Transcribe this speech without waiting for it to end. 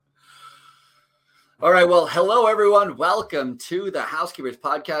All right. Well, hello, everyone. Welcome to the Housekeepers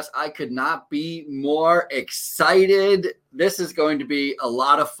Podcast. I could not be more excited. This is going to be a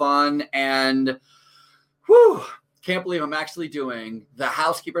lot of fun. And can't believe I'm actually doing the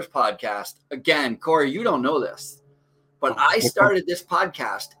Housekeepers Podcast. Again, Corey, you don't know this, but I started this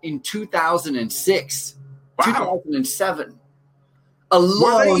podcast in 2006, 2007. A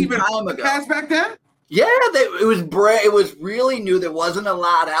long time ago. Back then? Yeah, it was really new. There wasn't a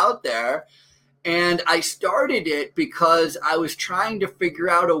lot out there. And I started it because I was trying to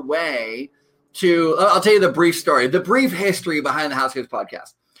figure out a way to, I'll tell you the brief story, the brief history behind the Housekeepers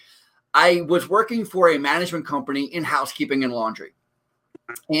Podcast. I was working for a management company in housekeeping and laundry.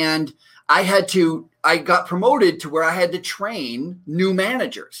 And I got promoted to where I had to train new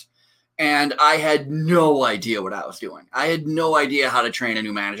managers. And I had no idea what I was doing. I had no idea how to train a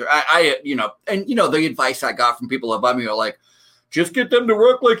new manager. The advice I got from people above me were like, just get them to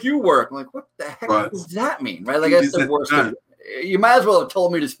work like you work. I'm like, what the heck does that mean? Right? Like, that's the worst thing. You might as well have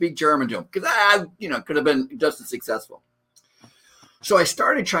told me to speak German to them because I could have been just as successful. So I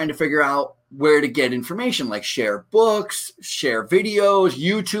started trying to figure out where to get information, like share books, share videos.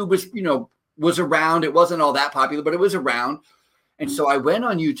 YouTube was around. It wasn't all that popular, but it was around. And so I went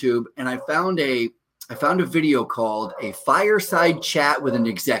on YouTube and I found a video called A Fireside Chat with an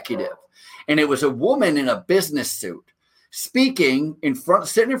Executive. And it was a woman in a business suit sitting in front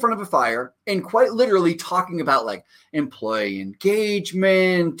of a fire and quite literally talking about like employee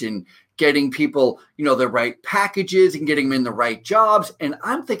engagement and getting people, the right packages and getting them in the right jobs. And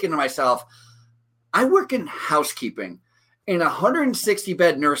I'm thinking to myself, I work in housekeeping in a 160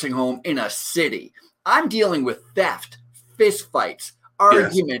 bed nursing home in a city. I'm dealing with theft, fist fights,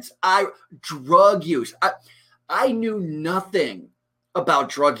 arguments, drug use. I knew nothing about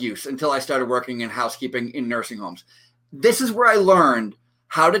drug use until I started working in housekeeping in nursing homes. This is where I learned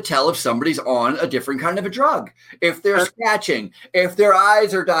how to tell if somebody's on a different kind of a drug, if they're scratching, if their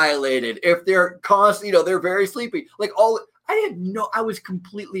eyes are dilated, if they're constantly, they're very sleepy. I was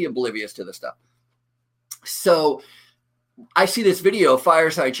completely oblivious to this stuff. So I see this video,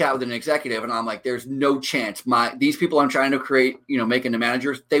 Fireside Chat with an Executive, and I'm like, there's no chance these people I'm trying to create, make into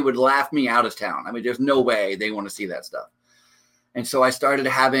managers, they would laugh me out of town. I mean, there's no way they want to see that stuff. And so I started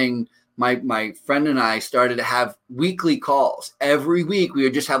having my friend and I started to have weekly calls. Every week we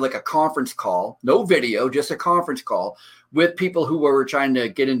would just have like a conference call, no video, just a conference call with people who were trying to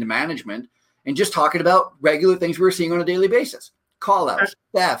get into management and just talking about regular things we were seeing on a daily basis. Call outs,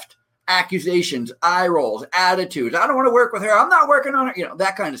 theft, accusations, eye rolls, attitudes. I don't want to work with her. I'm not working on her,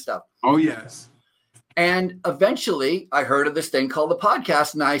 that kind of stuff. Oh, yes. And eventually I heard of this thing called the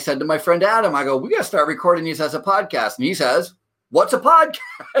podcast. And I said to my friend Adam, I go, we got to start recording these as a podcast. And he says, what's a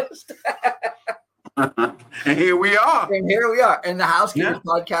podcast? And here we are. And the Housekeepers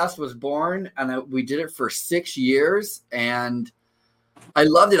Podcast was born, and we did it for 6 years, and I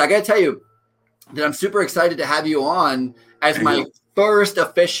loved it. I got to tell you that I'm super excited to have you on as my first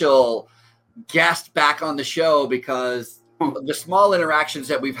official guest back on the show because of the small interactions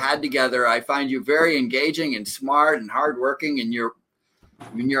that we've had together. I find you very engaging and smart and hardworking, and you're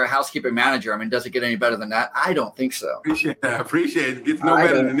a housekeeping manager. I mean, does it get any better than that? I don't think so. Appreciate it. Gets no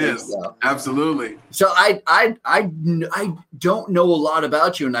better than this. So. Absolutely. So I don't know a lot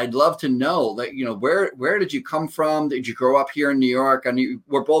about you, and I'd love to know that, where did you come from? Did you grow up here in New York? I mean,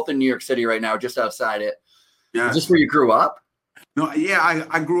 we're both in New York City right now, just outside it. Yeah. Is this where you grew up? No, yeah,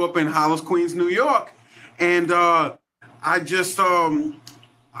 I grew up in Hollis, Queens, New York. And I just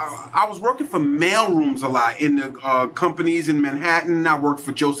I was working for mailrooms a lot in the companies in Manhattan. I worked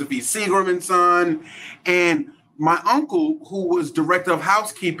for Joseph E. Seagram & Son. And my uncle, who was director of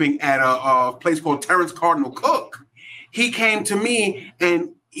housekeeping at a place called Terrence Cardinal Cook, he came to me and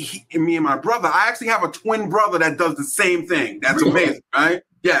me and my brother, I actually have a twin brother that does the same thing. That's amazing, right?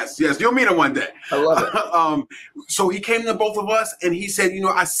 Yes. You'll meet him one day. I love it. So he came to both of us and he said,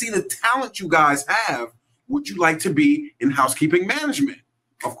 I see the talent you guys have. Would you like to be in housekeeping management?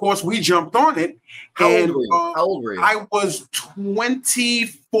 Of course, we jumped on it. How old were you? I was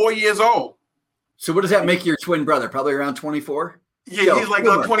 24 years old. So what does that make your twin brother? Probably around 24? Yeah, he's like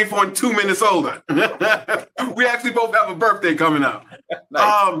 24 and 2 minutes older. We actually both have a birthday coming up.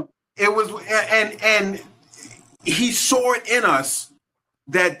 Nice. It was, and he saw it in us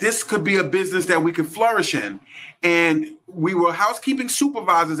that this could be a business that we could flourish in. And we were housekeeping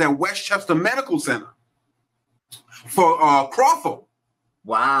supervisors at Westchester Medical Center for Crawford.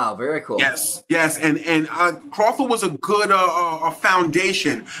 Wow, very cool. Yes. And Crawford was a good a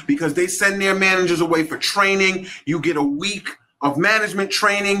foundation because they send their managers away for training. You get a week of management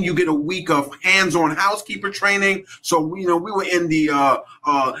training. You get a week of hands-on housekeeper training. So, we were in the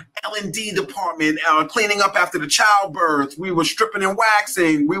L&D department, cleaning up after the childbirth. We were stripping and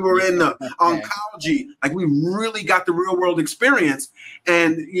waxing. We were in the oncology. Like, we really got the real world experience.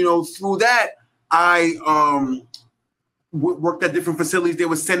 And, through that, I worked at different facilities. They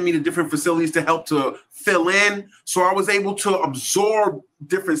would send me to different facilities to help to fill in. So I was able to absorb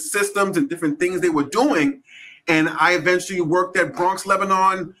different systems and different things they were doing. And I eventually worked at Bronx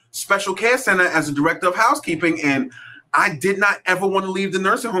Lebanon Special Care Center as a director of housekeeping. And I did not ever want to leave the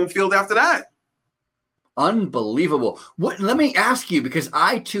nursing home field after that. Unbelievable. Let me ask you, because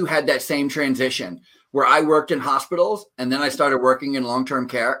I too had that same transition where I worked in hospitals and then I started working in long-term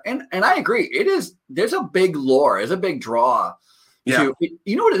care. And I agree. There's a big lure, there's a big draw. Yeah.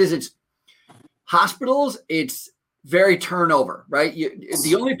 You know what it is? It's hospitals. It's very turnover, right?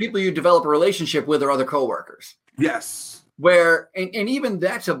 The only people you develop a relationship with are other coworkers. Yes. And even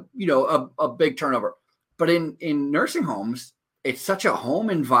that's a big turnover. But in nursing homes, it's such a home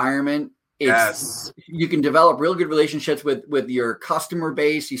environment. Yes. You can develop real good relationships with your customer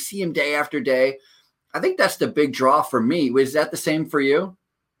base. You see them day after day. I think that's the big draw for me. Was that the same for you?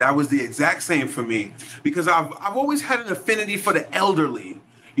 That was the exact same for me, because I've always had an affinity for the elderly.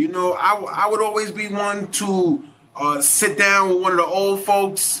 I would always be one to sit down with one of the old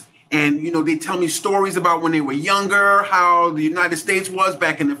folks, and they tell me stories about when they were younger, how the United States was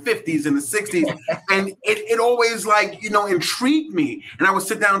back in the 50s and the 60s, and it always intrigued me. And I would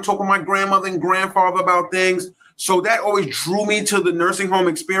sit down and talk with my grandmother and grandfather about things. So that always drew me to the nursing home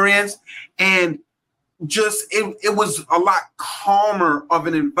experience, and just it was a lot calmer of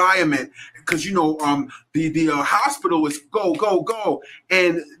an environment, because the hospital is go,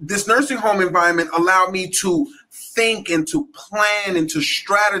 and this nursing home environment allowed me to think and to plan and to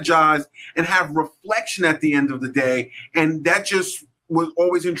strategize and have reflection at the end of the day, and that just was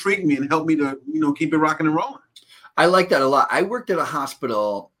always intrigued me and helped me to keep it rocking and rolling. I like that a lot. I worked at a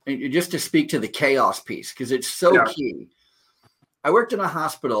hospital, and just to speak to the chaos piece, because it's so key. I worked in a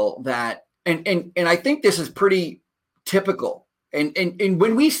hospital that. And I think this is pretty typical. And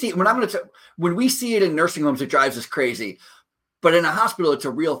when we see it in nursing homes, it drives us crazy. But in a hospital, it's a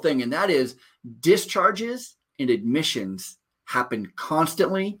real thing. And that is discharges and admissions happen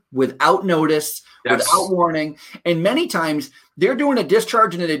constantly without notice, without warning. And many times they're doing a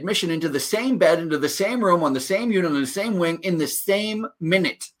discharge and an admission into the same bed, into the same room, on the same unit, on the same wing in the same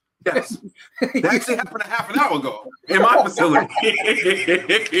minute. Yes. That actually happened a half an hour ago in my facility.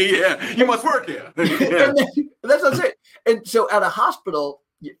 Yeah, you must work here. Yeah. That's what I'm saying. And so at a hospital,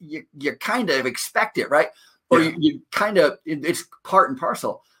 you kind of expect it, right? Or you kind of, it's part and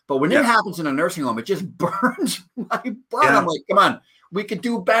parcel. But when it happens in a nursing home, it just burns my blood. I'm like, come on, we could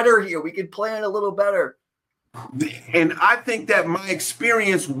do better here. We could plan a little better. And I think that my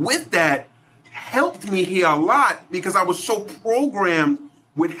experience with that helped me here a lot, because I was so programmed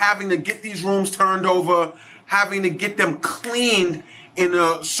with having to get these rooms turned over, having to get them cleaned in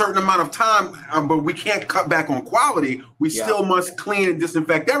a certain amount of time, but we can't cut back on quality. We still must clean and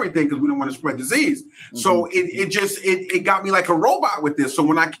disinfect everything, because we don't want to spread disease. Mm-hmm. So it got me like a robot with this. So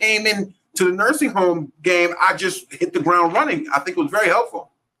when I came in to the nursing home game, I just hit the ground running. I think it was very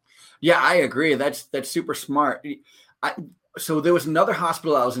helpful. Yeah, I agree. That's super smart. So there was another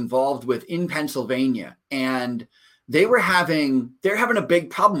hospital I was involved with in Pennsylvania, and they're having a big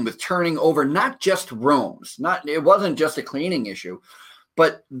problem with turning over not just rooms. It wasn't just a cleaning issue,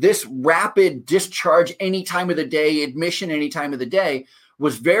 but this rapid discharge any time of the day, admission any time of the day,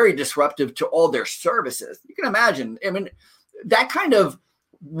 was very disruptive to all their services. You can imagine. I mean, that kind of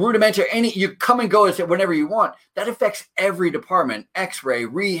rudimentary, you come and go whenever you want. That affects every department: X-ray,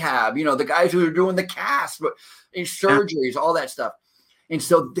 rehab. The guys who are doing the cast, surgeries, all that stuff. And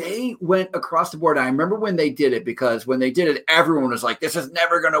so they went across the board. I remember when they did it, because when they did it, everyone was like, this is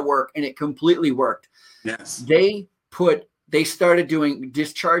never going to work. And it completely worked. Yes. They started doing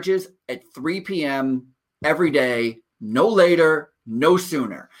discharges at 3 p.m. every day, no later, no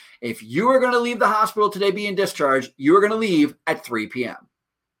sooner. If you are going to leave the hospital today being discharged, you are going to leave at 3 p.m.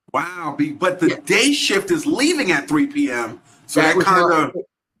 Wow. But the day shift is leaving at 3 p.m. So that kind of...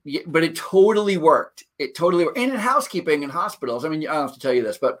 Yeah, but it totally worked. And in housekeeping in hospitals, I mean, I don't have to tell you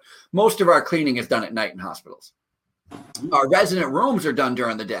this, but most of our cleaning is done at night in hospitals. Our resident rooms are done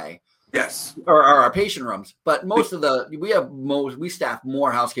during the day. Yes. Or our patient rooms. But we staff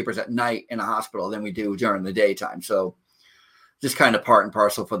more housekeepers at night in a hospital than we do during the daytime. So just kind of part and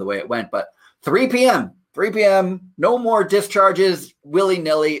parcel for the way it went. But 3 p.m., no more discharges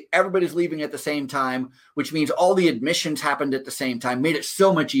willy-nilly. Everybody's leaving at the same time, which means all the admissions happened at the same time, made it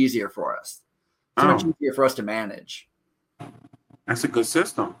so much easier for us. Much easier for us to manage. That's a good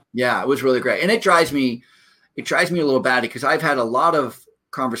system. Yeah, it was really great. And it drives me a little batty because I've had a lot of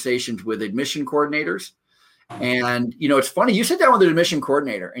conversations with admission coordinators. And, it's funny, you sit down with an admission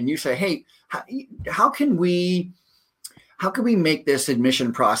coordinator and you say, hey, how can we make this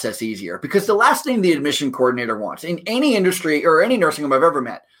admission process easier? Because the last thing the admission coordinator wants in any industry or any nursing home I've ever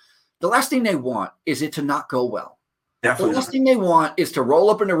met, the last thing they want is it to not go well. Definitely. The last thing they want is to roll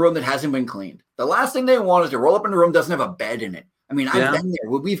up in a room that hasn't been cleaned. The last thing they want is to roll up in a room that doesn't have a bed in it. I mean, I've been there.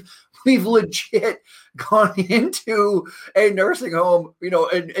 We've legit gone into a nursing home,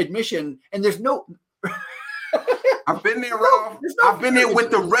 admission, and there's no. I've been there, Ralph. I've been there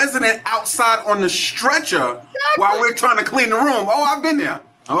with the resident outside on the stretcher while we're trying to clean the room. Oh, I've been there.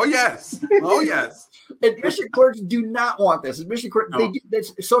 Oh, yes. Oh, yes. Admission clerks do not want this. Admission clerks,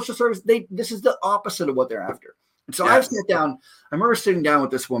 social service, this is the opposite of what they're after. And so I've sat down. I remember sitting down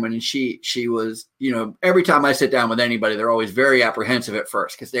with this woman, and she was, every time I sit down with anybody, they're always very apprehensive at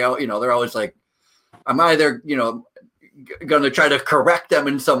first because they're always like, I'm either, going to try to correct them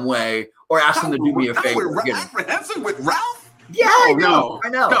in some way or ask them to do me a favor. Apprehensive with Ralph? Yeah, I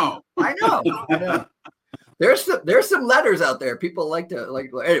know. There's some letters out there. People like to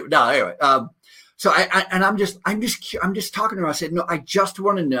anyway. So I'm just talking to her. I said, no, I just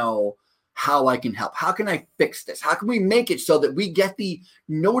want to know how I can help. How can I fix this? How can we make it so that we get the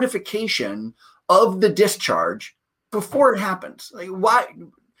notification of the discharge before it happens? Like, why?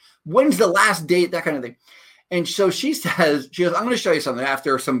 When's the last date? That kind of thing. And so she goes, I'm going to show you something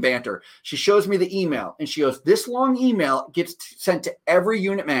after some banter. She shows me the email and she goes, this long email gets sent to every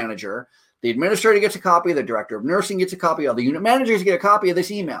unit manager. The administrator gets a copy. The director of nursing gets a copy. All the unit managers get a copy of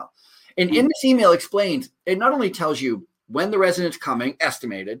this email. And in this email explains, it not only tells you when the resident's coming,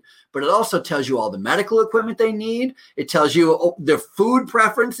 estimated, but it also tells you all the medical equipment they need. It tells you the food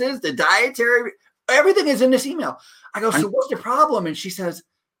preferences, the dietary, everything is in this email. I go, so what's the problem? And she says,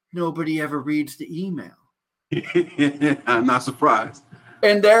 nobody ever reads the email. I'm not surprised.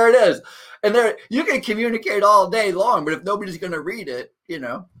 And there it is. And there you can communicate all day long, but if nobody's going to read it,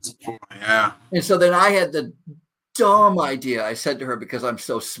 Yeah. And so then I had the dumb idea. I said to her, because I'm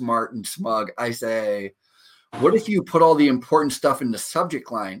so smart and smug, I say, what if you put all the important stuff in the subject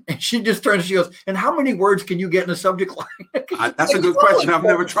line? And she just turns, she goes, and how many words can you get in a subject line? That's a good question. I've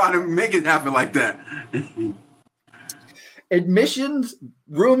never tried to make it happen like that. Admissions,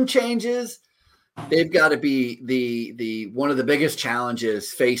 room changes, they've got to be the one of the biggest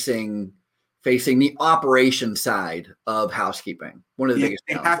challenges facing the operation side of housekeeping. One of the biggest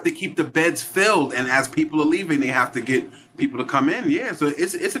challenges. They have to keep the beds filled, and as people are leaving, they have to get people to come in. Yeah, so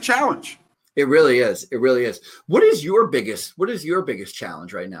it's a challenge. It really is. It really is. What is your biggest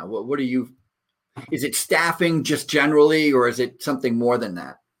challenge right now? What are you? Is it staffing just generally, or is it something more than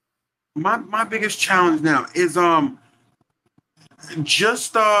that? My biggest challenge now is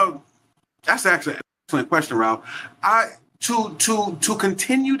that's actually an excellent question, Ralph. To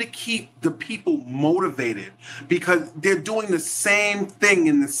continue to keep the people motivated because they're doing the same thing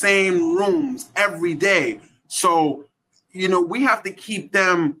in the same rooms every day. So, we have to keep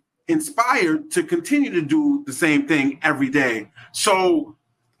them inspired to continue to do the same thing every day. So,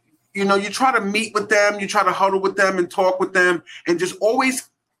 you try to meet with them, you try to huddle with them and talk with them and just always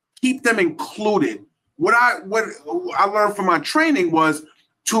keep them included. What I learned from my training was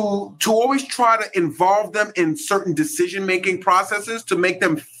to always try to involve them in certain decision-making processes to make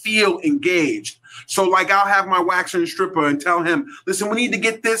them feel engaged. So like I'll have my waxer and stripper and tell him, listen, we need to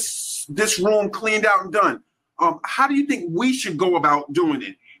get this room cleaned out and done. How do you think we should go about doing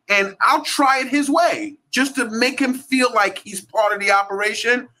it? And I'll try it his way just to make him feel like he's part of the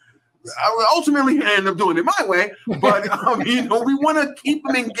operation. Ultimately, I end up doing it my way, but we want to keep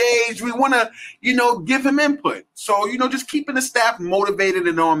him engaged. We want to, give him input. So, just keeping the staff motivated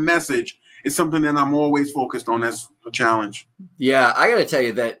and on message is something that I'm always focused on as a challenge. Yeah, I got to tell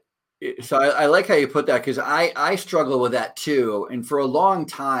you that. So I like how you put that because I struggle with that too. And for a long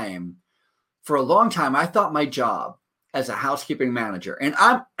time, I thought my job as a housekeeping manager, and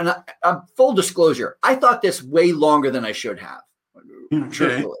I'm full disclosure, I thought this way longer than I should have. Okay.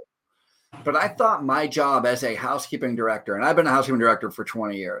 Truthfully. But I thought my job as a housekeeping director, and I've been a housekeeping director for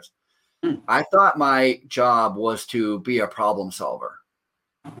 20 years, I thought my job was to be a problem solver.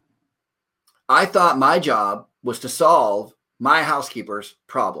 I thought my job was to solve my housekeepers'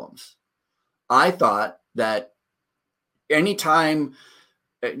 problems. I thought that anytime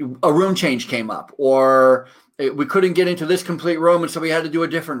a room change came up or we couldn't get into this complete room, and so we had to do a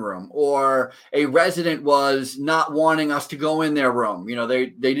different room, or a resident was not wanting us to go in their room. They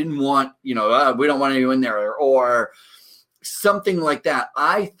didn't want, we don't want anyone in there, or something like that.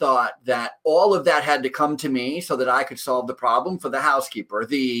 I thought that all of that had to come to me so that I could solve the problem for the housekeeper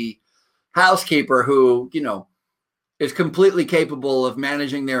who, is completely capable of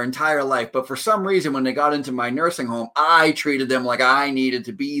managing their entire life. But for some reason, when they got into my nursing home, I treated them like I needed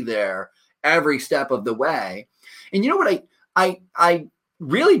to be there every step of the way. And you know what? I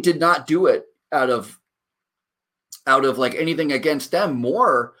really did not do it out of like anything against them.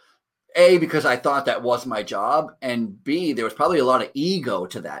 More, A, because I thought that was my job, and B, there was probably a lot of ego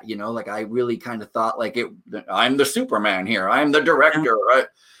to that. Like I really kind of thought like I'm the Superman here. I'm the director. Right?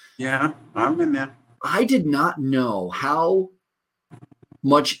 Yeah, I've been there. I did not know how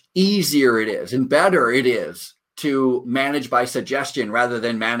much easier it is and better it is to manage by suggestion rather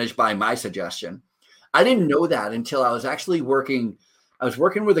than manage by my suggestion. I didn't know that until I was actually working. I was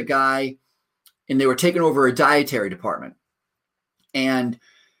working with a guy, and they were taking over a dietary department. And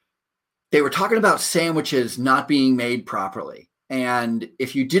they were talking about sandwiches not being made properly. And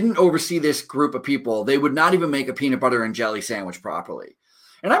if you didn't oversee this group of people, they would not even make a peanut butter and jelly sandwich properly.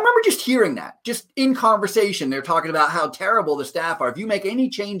 And I remember just hearing that, just in conversation, they're talking about how terrible the staff are. If you make any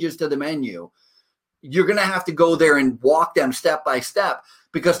changes to the menu, you're going to have to go there and walk them step by step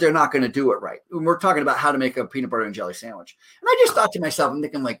because they're not going to do it right. And we're talking about how to make a peanut butter and jelly sandwich. And I just thought to myself, I'm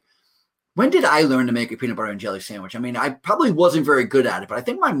thinking like, when did I learn to make a peanut butter and jelly sandwich? I mean, I probably wasn't very good at it, but I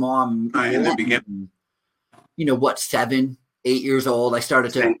think my mom, in the beginning, 7, 8 years old, I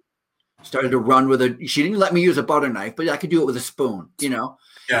started to run with she didn't let me use a butter knife, but I could do it with a spoon,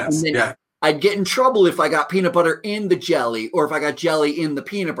 Yes, yeah. I'd get in trouble if I got peanut butter in the jelly or if I got jelly in the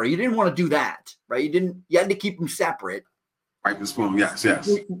peanut butter. You didn't want to do that, right? You had to keep them separate. Right, the spoon, yes.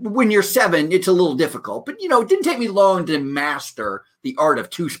 When you're 7, it's a little difficult, but it didn't take me long to master the art of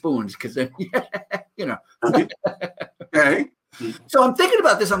 2 spoons because then, Okay. So I'm thinking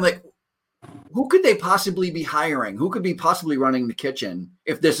about this. I'm like, who could they possibly be hiring? Who could be possibly running the kitchen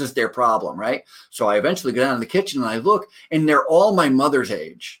if this is their problem, right? So I eventually go down to the kitchen and I look, and they're all my mother's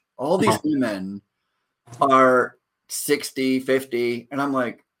age. All these women are 60, 50, and I'm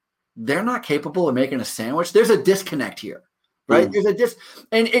like, they're not capable of making a sandwich. There's a disconnect here, right? There's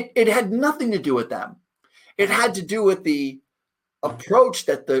and it had nothing to do with them. It had to do with the approach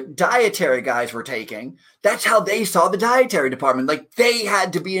that the dietary guys were taking. That's how they saw the dietary department. Like they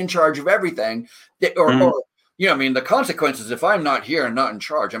had to be in charge of everything. The consequences if I'm not here and not in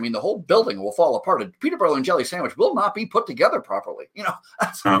charge, the whole building will fall apart. A peanut butter and jelly sandwich will not be put together properly.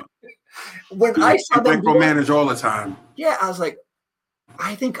 When I saw them micromanage all the time. Yeah, I was like,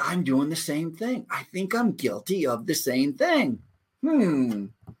 I think I'm doing the same thing. I think I'm guilty of the same thing. Gotta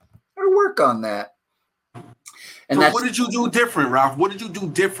work on that. And so what did you do different, Ralph? What did you do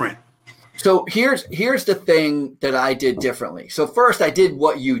different? So here's the thing that I did differently. So first I did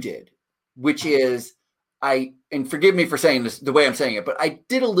what you did, which is and forgive me for saying this the way I'm saying it, but I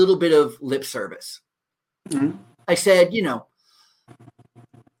did a little bit of lip service. Mm-hmm. I said,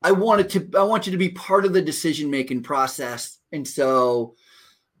 I want you to be part of the decision-making process. And so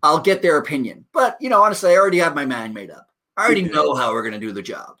I'll get their opinion. But, honestly, I already have my mind made up. I already know how we're going to do the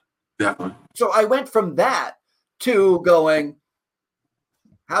job. Definitely. So I went from that to going,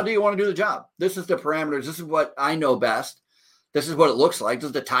 how do you want to do the job? This is the parameters. This is what I know best. This is what it looks like. This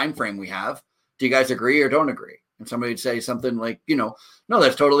is the time frame we have. Do you guys agree or don't agree? And somebody would say something like, no,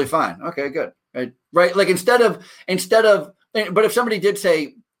 that's totally fine. Okay, good. Right. Like instead of, but if somebody did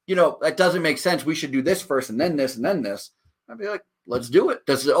say, that doesn't make sense. We should do this first and then this and then this. I'd be like, let's do it.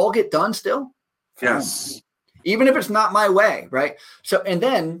 Does it all get done still? Yes. Even if it's not my way. Right. So, and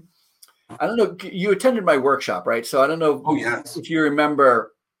then I don't know, you attended my workshop, right? So I don't know if you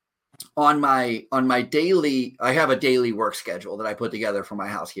remember on my daily, I have a daily work schedule that I put together for my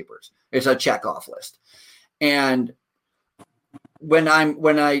housekeepers. It's a checkoff list. And when I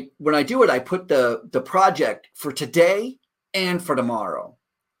do it, I put the project for today and for tomorrow.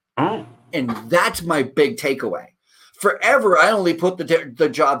 Oh. And that's my big takeaway. Forever, I only put the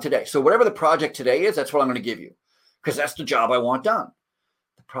job today. So whatever the project today is, that's what I'm going to give you because that's the job I want done.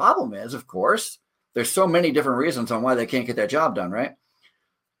 The problem is, of course, there's so many different reasons on why they can't get that job done, right?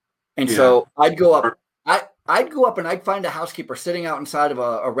 And so I'd go up and I'd find a housekeeper sitting out inside of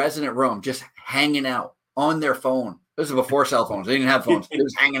a resident room, just hanging out on their phone. This is before cell phones. They didn't have phones. They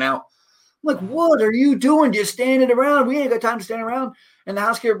was hanging out. I'm like, what are you doing? Just standing around. We ain't got time to stand around. And the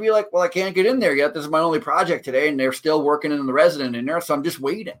housekeeper would be like, well, I can't get in there yet. This is my only project today. And they're still working in the resident in there. So I'm just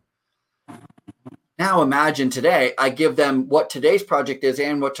waiting. Now imagine today, I give them what today's project is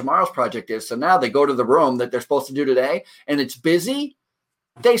and what tomorrow's project is. So now they go to the room that they're supposed to do today and it's busy.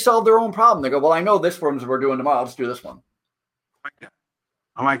 They solve their own problem. They go, well, I know this room's we're doing tomorrow. I'll just do this one.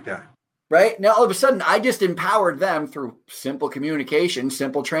 I like that. right? Now, all of a sudden, I just empowered them through simple communication,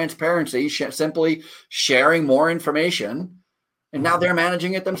 simple transparency, simply sharing more information. And now they're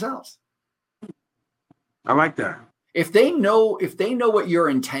managing it themselves. I like that. If they know what your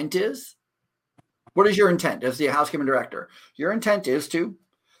intent is, what is your intent as the housekeeping director? Your intent is to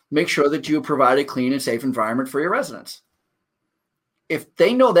make sure that you provide a clean and safe environment for your residents. If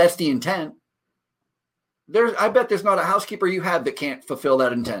they know that's the intent, I bet there's not a housekeeper you have that can't fulfill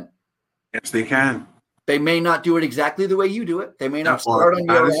that intent. Yes, they can. They may not do it exactly the way you do it. They may not start on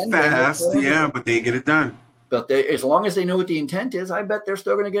your end. Fast, yeah, but they get it done. But as long as they know what the intent is, I bet they're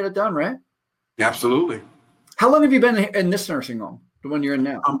still going to get it done, right? Absolutely. How long have you been in this nursing home, the one you're in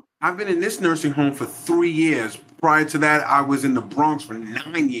now? I've been in this nursing home for 3 years. Prior to that, I was in the Bronx for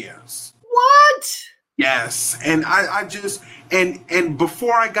 9 years. What? Yes. And I just, and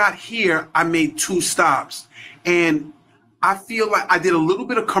before I got here, I made 2 stops. And I feel like I did a little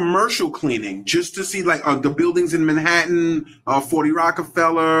bit of commercial cleaning just to see like the buildings in Manhattan, 40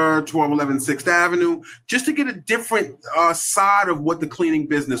 Rockefeller, 1211 6th Avenue, just to get a different side of what the cleaning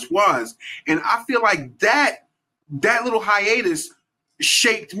business was. And I feel like that little hiatus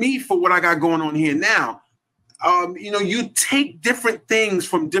shaped me for what I got going on here now. You take different things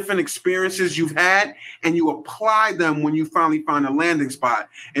from different experiences you've had and you apply them when you finally find a landing spot.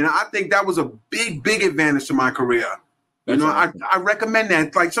 And I think that was a big, big advantage to my career. Awesome. I recommend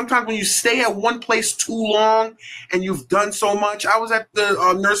that. Like sometimes when you stay at one place too long and you've done so much. I was at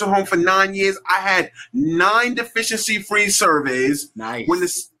the nursing home for 9 years. I had 9 deficiency-free surveys. Nice.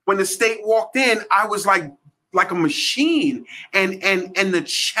 When the state walked in, I was like a machine, and the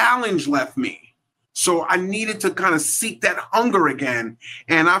challenge left me. So I needed to kind of seek that hunger again,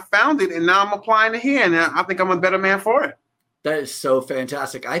 and I found it, and now I'm applying it here, and I think I'm a better man for it. That is so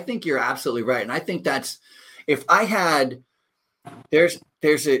fantastic. I think you're absolutely right, and I think that's. If I had, there's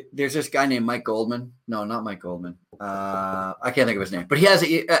this guy named Mike Goldman. No, not Mike Goldman. I can't think of his name, but he has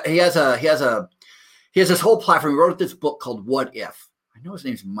this whole platform. He wrote this book called What If. I know his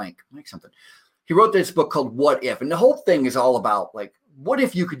name's Mike something. He wrote this book called What If, and the whole thing is all about like, what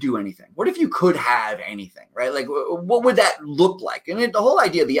if you could do anything? What if you could have anything, right? Like, what would that look like? And the whole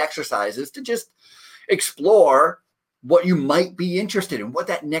idea of the exercise is to just explore what you might be interested in, what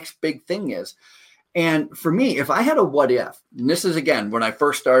that next big thing is. And for me, if I had a what if, and this is, again, when I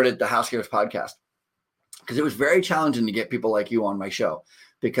first started the Housekeepers podcast, because it was very challenging to get people like you on my show,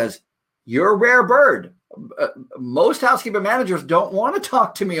 because you're a rare bird. Most housekeeping managers don't want to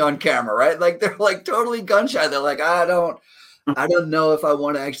talk to me on camera, right? Like they're like totally gun shy. They're like, I don't know if I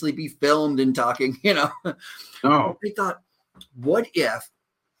want to actually be filmed and talking, No. They thought, what if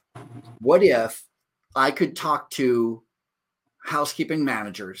I could talk to housekeeping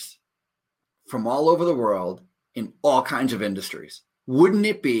managers from all over the world in all kinds of industries? Wouldn't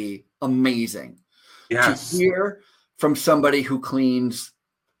it be amazing to hear from somebody who cleans,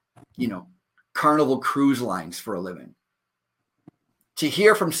 Carnival Cruise Lines for a living, to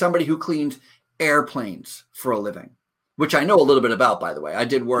hear from somebody who cleans airplanes for a living, which I know a little bit about, by the way. I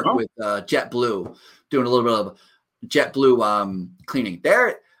did work with JetBlue, doing a little bit of JetBlue cleaning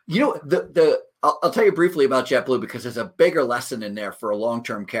there. I'll tell you briefly about JetBlue because there's a bigger lesson in there for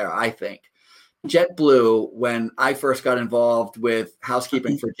long-term care, I think. JetBlue, when I first got involved with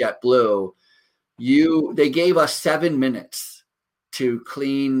housekeeping for JetBlue, they gave us 7 minutes to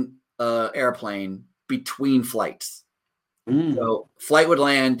clean an airplane between flights. So flight would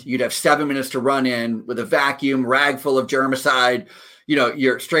land, you'd have 7 minutes to run in with a vacuum, rag full of germicide,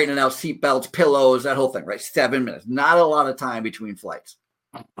 you're straightening out seat belts, pillows, that whole thing, right? 7 minutes, not a lot of time between flights.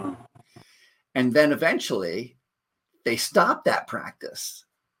 And then eventually they stopped that practice.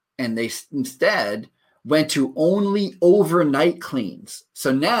 And they instead went to only overnight cleans.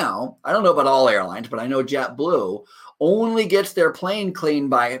 So now, I don't know about all airlines, but I know JetBlue only gets their plane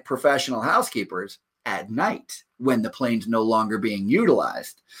cleaned by professional housekeepers at night when the plane's no longer being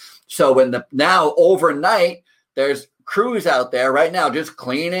utilized. So now overnight, there's crews out there right now just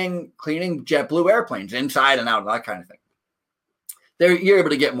cleaning JetBlue airplanes inside and out, that kind of thing. You're able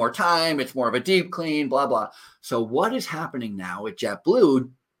to get more time. It's more of a deep clean, blah, blah. So what is happening now at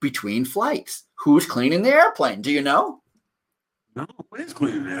JetBlue between flights? Who's cleaning the airplane? Do you know? No, what is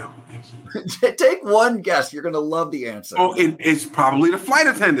cleaning now? Take one guess. You're going to love the answer. Oh, it's probably the flight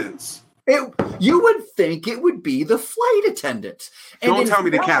attendants. You would think it would be the flight attendants. And don't tell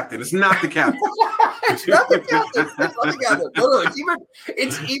me the captain. It's not the captain. It's not the captain. It's not the captain. No,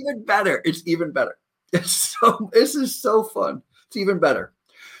 it's even better. It's even better. This is so fun. It's even better.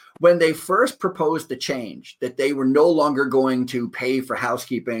 When they first proposed the change that they were no longer going to pay for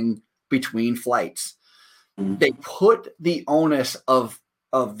housekeeping between flights, they put the onus of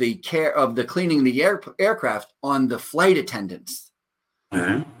of the care of the cleaning the aircraft on the flight attendants.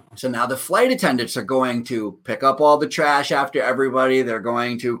 Mm-hmm. So now the flight attendants are going to pick up all the trash after everybody. They're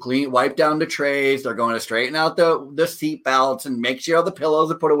going to wipe down the trays. They're going to straighten out the seat belts and make sure all the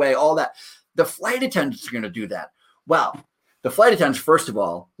pillows are put away, all that. The flight attendants are going to do that. Well, the flight attendants, first of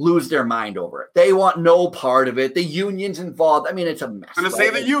all, lose their mind over it. They want no part of it. The union's involved. I mean, it's a mess. I'm going to say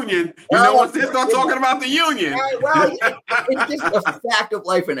the union. Once they start talking about the union. Well, it's just a fact of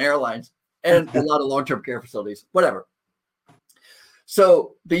life in airlines and a lot of long-term care facilities, whatever.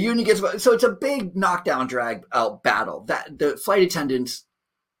 So the union so it's a big knockdown, drag out battle. That the flight attendants,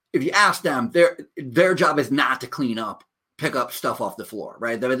 if you ask them, their job is not to clean up, pick up stuff off the floor,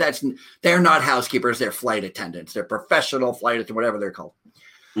 right? They're not housekeepers, they're flight attendants. They're professional flight attendants, whatever they're called.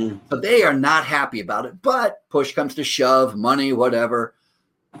 But they are not happy about it. But push comes to shove, money, whatever,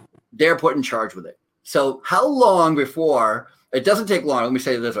 they're put in charge with it. So how long before, it doesn't take long, let me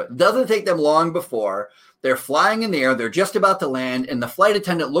say it this way, it doesn't take them long before they're flying in the air, they're just about to land, and the flight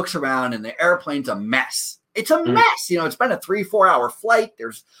attendant looks around and the airplane's a mess. It's a mess. It's been a 3-4 hour flight.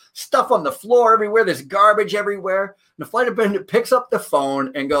 There's stuff on the floor everywhere. There's garbage everywhere. And the flight attendant picks up the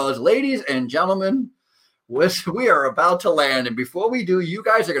phone and goes, "Ladies and gentlemen, we are about to land. And before we do, you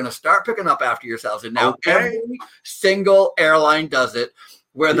guys are going to start picking up after yourselves." And now every single airline does it,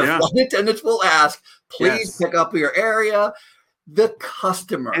 where the flight attendants will ask, "Please pick up your area." The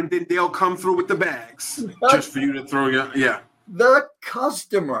customer. And then they'll come through with the bags just for you to throw your, The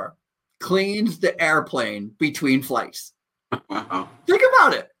customer cleans the airplane between flights. Wow. Think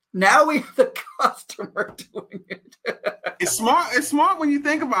about it. Now we have the customer doing it. It's smart. It's smart when you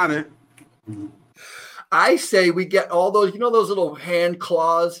think about it. I say we get all those, those little hand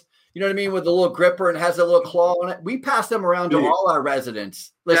claws, you know what I mean, with the little gripper and has a little claw on it. We pass them around to all our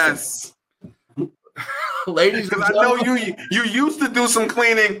residents. Listen, yes. Ladies and gentlemen, I know you used to do some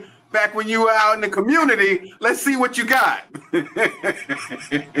cleaning back when you were out in the community. Let's see what you got.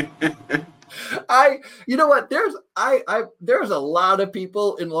 You know what? There's a lot of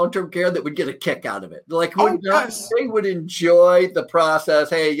people in long-term care that would get a kick out of it. Like, they would enjoy the process.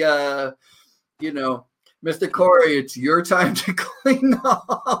 Hey, Mr. Corey, it's your time to clean the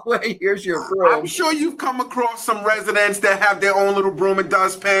hallway. Here's your broom. I'm sure you've come across some residents that have their own little broom and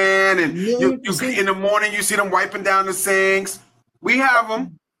dustpan, and you in the morning you see them wiping down the sinks. We have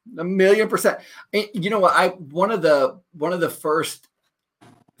them. 1,000,000%. And you know what? One of the first.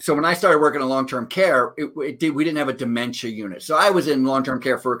 So when I started working in long-term care, we didn't have a dementia unit. So I was in long-term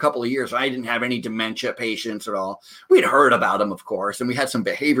care for a couple of years. I didn't have any dementia patients at all. We'd heard about them, of course, and we had some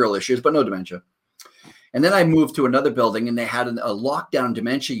behavioral issues, but no dementia. And then I moved to another building, and they had a lockdown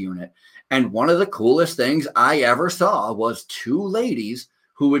dementia unit. And one of the coolest things I ever saw was 2 ladies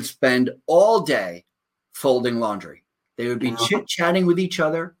who would spend all day folding laundry. They would be chit-chatting with each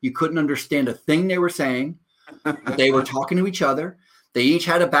other. You couldn't understand a thing they were saying. But they were talking to each other. They each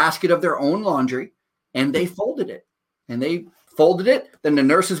had a basket of their own laundry, and they folded it. And they folded it. Then the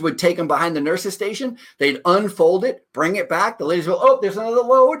nurses would take them behind the nurses station. They'd unfold it, bring it back. The ladies would, "Oh, there's another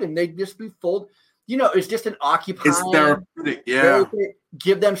load," and they'd just be fold. It's just an occupying. It's therapeutic, yeah.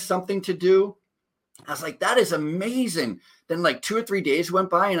 Give them something to do. I was like, that is amazing. Then like 2 or 3 days went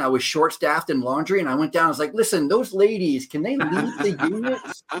by, and I was short-staffed in laundry, and I went down. I was like, "Listen, those ladies, can they leave the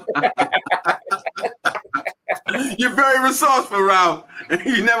units?" You're very resourceful, Ralph.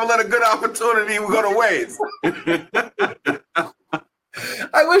 You never let a good opportunity go to waste.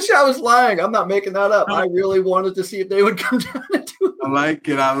 I wish I was lying. I'm not making that up. I really wanted to see if they would come down and do it. I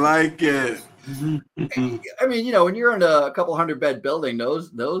like it. I mean, when you're in a couple 100-bed building, those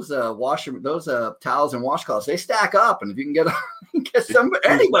towels and washcloths, they stack up, and if you can get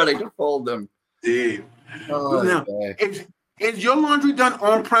anybody to fold them. Indeed. Now, is your laundry done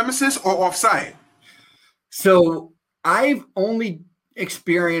on premises or off-site? So I've only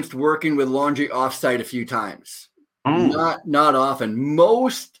experienced working with laundry off-site a few times. Not often.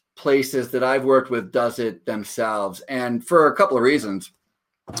 Most places that I've worked with does it themselves, and for a couple of reasons.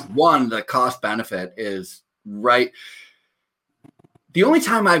 One, the cost benefit is right. The only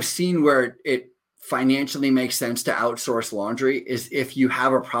time I've seen where it financially makes sense to outsource laundry is if you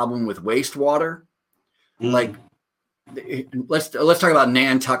have a problem with wastewater. Like, let's talk about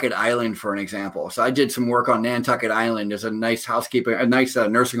Nantucket Island for an example. So I did some work on Nantucket Island. There's a nice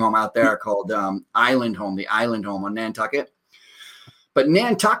nursing home out there called Island Home, the Island Home on Nantucket. But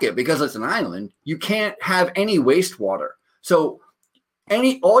Nantucket, because it's an island, you can't have any wastewater. So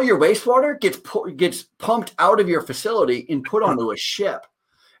all your wastewater gets pumped out of your facility and put onto a ship.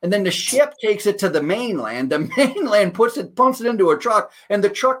 And then the ship takes it to the mainland. The mainland pumps it into a truck, and the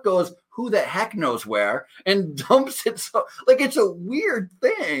truck goes who the heck knows where and dumps it. So like, it's a weird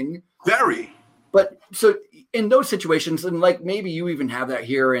thing. Very. But so in those situations, and like maybe you even have that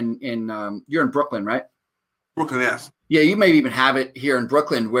here in you're in Brooklyn, right? Brooklyn, yes. Yeah, you may even have it here in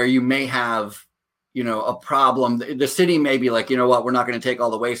Brooklyn where you may have, a problem. The city may be like, you know what, we're not going to take all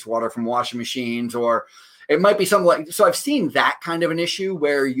the wastewater from washing machines, or it might be something like, so I've seen that kind of an issue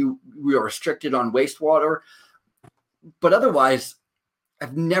where we are restricted on wastewater, but otherwise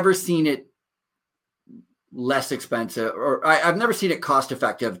I've never seen it less expensive, or I've never seen it cost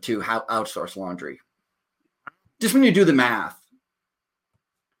effective to outsource laundry. Just when you do the math.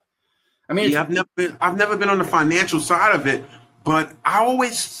 I mean, yeah, I've never been on the financial side of it, but I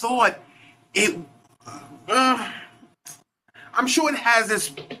always thought it. I'm sure it has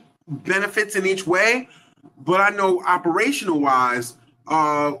its benefits in each way, but I know operational wise,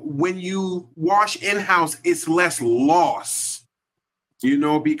 when you wash in-house, it's less loss,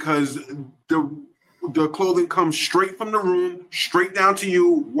 because the clothing comes straight from the room, straight down to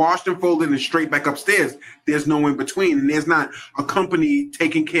you, washed and folded, and straight back upstairs. There's no in between. And there's not a company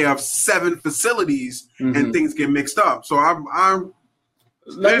taking care of 7 facilities and things get mixed up. So I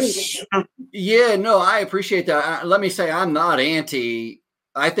appreciate that. Let me say I'm not anti.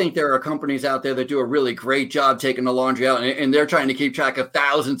 I think there are companies out there that do a really great job taking the laundry out, and they're trying to keep track of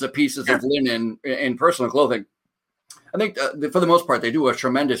thousands of pieces of linen and personal clothing. I think for the most part, they do a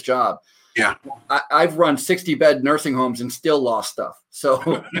tremendous job. Yeah. I've run 60-bed nursing homes and still lost stuff. So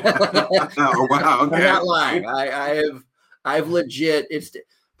oh, wow. Okay. I'm not lying. I've legit, it's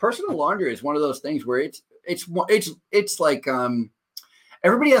personal laundry is one of those things where it's like,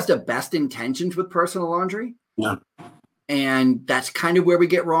 everybody has the best intentions with personal laundry. Yeah. And that's kind of where we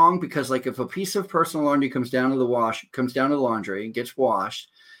get wrong, because like if a piece of personal laundry comes down to the laundry and gets washed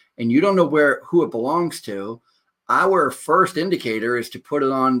and you don't know who it belongs to, our first indicator is to put it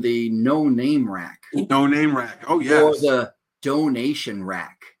on the no name rack. No name rack. Oh, yes. Or the donation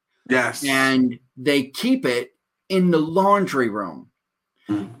rack. Yes. And they keep it in the laundry room.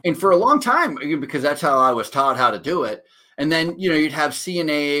 And for a long time, because that's how I was taught how to do it. And then, you'd have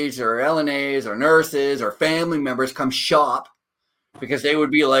CNAs or LNAs or nurses or family members come shop because they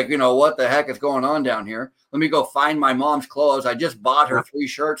would be like, what the heck is going on down here? Let me go find my mom's clothes. I just bought her 3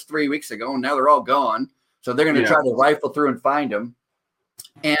 shirts 3 weeks ago, and now they're all gone. So they're going to try to rifle through and find them.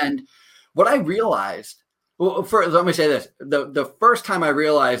 And what I realized, let me say this. The first time I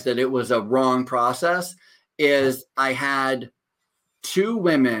realized that it was a wrong process is I had 2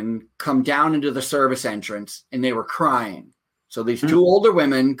 women come down into the service entrance and they were crying. So these 2 older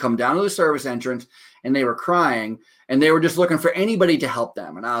women come down to the service entrance and they were crying and they were just looking for anybody to help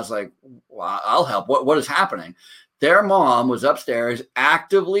them. And I was like, well, I'll help. What is happening? Their mom was upstairs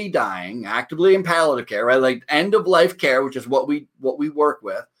actively dying, actively in palliative care, right? Like end of life care, which is what we work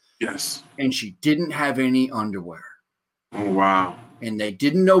with. Yes. And she didn't have any underwear. Oh, wow. And they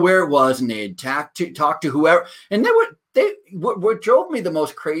didn't know where it was, and they had talked to whoever. And what drove me the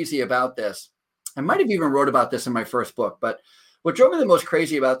most crazy about this, I might have even wrote about this in my first book, but what drove me the most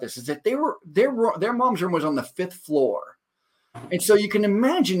crazy about this is that their mom's room was on the 5th floor. And so you can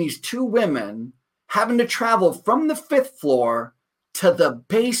imagine these 2 women having to travel from the 5th floor to the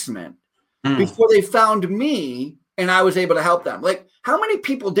basement before they found me and I was able to help them. Like, how many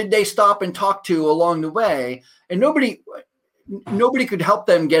people did they stop and talk to along the way? And nobody could help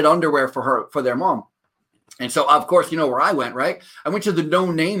them get underwear for their mom. And so, of course, where I went, right? I went to the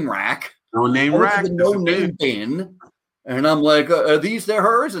no name rack. No name rack. The no name bin. And I'm like, are these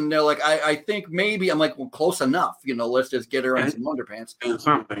hers? And they're like, I think maybe. I'm like, well, close enough. Let's just get her in some underpants.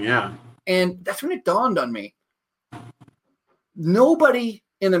 Something, yeah. And that's when it dawned on me. Nobody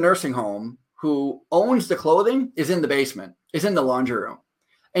in the nursing home who owns the clothing is in the basement, is in the laundry room.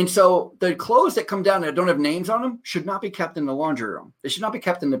 And so the clothes that come down that don't have names on them should not be kept in the laundry room. They should not be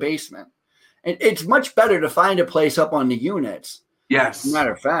kept in the basement. And it's much better to find a place up on the units. Yes. As a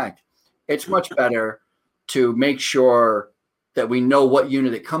matter of fact, it's much better to make sure that we know what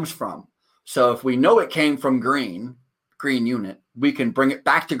unit it comes from. So if we know it came from green unit, we can bring it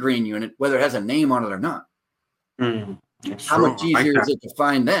back to green unit, whether it has a name on it or not. How much easier is it to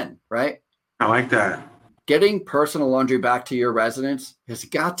find then, right? I like that. Getting personal laundry back to your residence has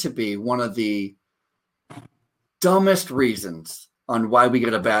got to be one of the dumbest reasons on why we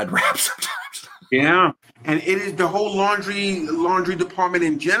get a bad rap sometimes. Yeah. And it is the whole laundry department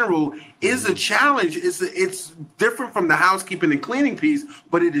in general is a challenge. It's different from the housekeeping and cleaning piece,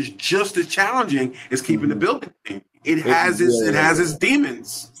 but it is just as challenging as keeping the building clean. It has its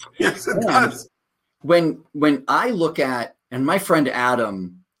demons. Yes, it does. When I look at, and my friend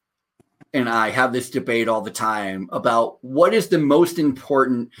Adam and I have this debate all the time about what is the most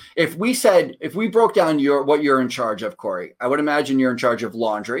important. If we broke down what you're in charge of, Corey, I would imagine you're in charge of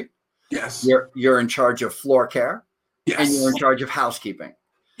laundry. Yes. You're in charge of floor care. Yes. And you're in charge of housekeeping.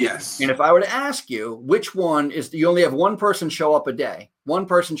 Yes. And if I were to ask you which one is, you only have one person show up a day. One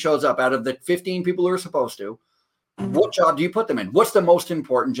person shows up out of the 15 people who are supposed to. What job do you put them in? What's the most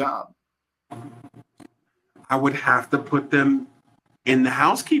important job? I would have to put them in the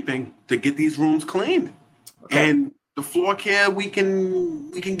housekeeping to get these rooms cleaned. Okay. And the floor care we can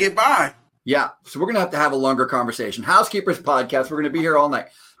get by. Yeah. So we're going to have a longer conversation. Housekeepers podcast. We're going to be here all night.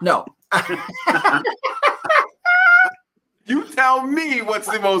 No. You tell me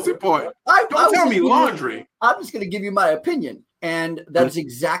what's the most important. Don't tell me laundry. I'm just going to give you my opinion. And that is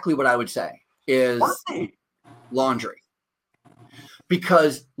exactly what I would say is laundry.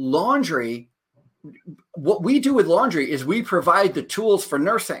 Because laundry, what we do with laundry is we provide the tools for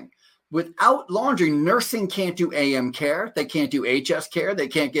nursing. Without laundry, nursing can't do AM care. They can't do HS care. They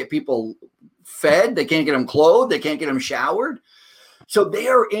can't get people fed. They can't get them clothed. They can't get them showered. So they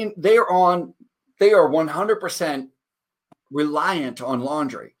are 100% reliant on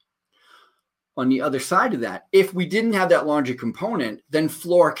laundry. On the other side of that, if we didn't have that laundry component, then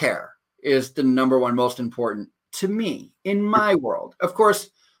floor care is the number one most important to me in my world. Of course,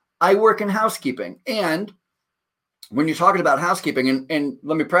 I work in housekeeping. And when you're talking about housekeeping, and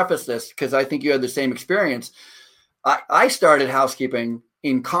let me preface this because I think you had the same experience. I started housekeeping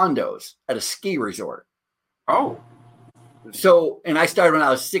in condos at a ski resort. Oh. So, and I started when I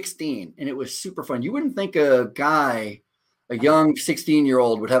was 16 and it was super fun. You wouldn't think a young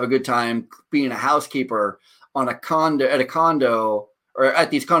 16-year-old would have a good time being a housekeeper at a condo or at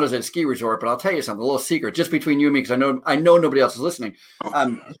these condos at a ski resort. But I'll tell you something, a little secret, just between you and me, because I know nobody else is listening.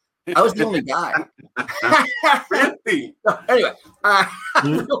 I was the only guy. Really? Anyway, I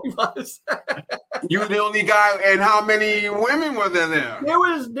really was. You were the only guy, and how many women were there? There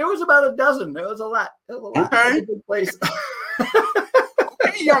was about a dozen. There was a lot. Okay. It was a good place.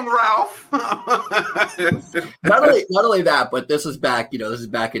 Hey, young Ralph. not only that, but this is back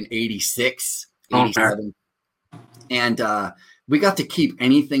in 86, 87. Okay. And we got to keep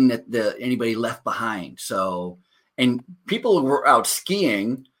anything that anybody left behind. So, and people were out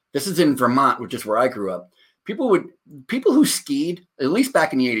skiing. This is in Vermont, which is where I grew up. People who skied, at least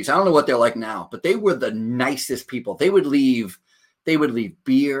back in the 80s, I don't know what they're like now, but they were the nicest people. They would leave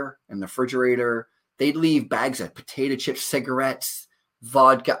beer in the refrigerator. They'd leave bags of potato chips, cigarettes,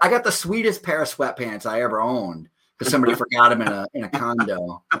 vodka. I got the sweetest pair of sweatpants I ever owned because somebody forgot them in a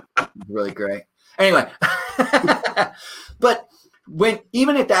condo. It was really great. Anyway, but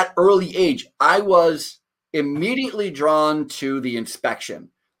even at that early age, I was immediately drawn to the inspection.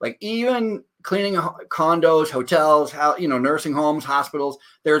 Like even cleaning condos, hotels, nursing homes, hospitals,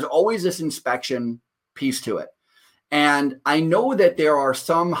 there's always this inspection piece to it. And I know that there are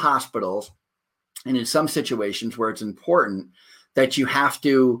some hospitals and in some situations where it's important that you have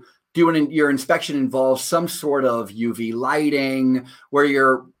to your inspection involves some sort of UV lighting where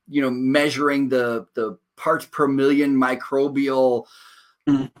you're, measuring the parts per million microbial,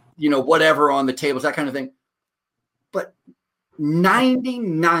 whatever on the tables, that kind of thing. But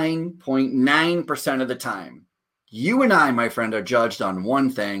 99.9% of the time, you and I, my friend, are judged on one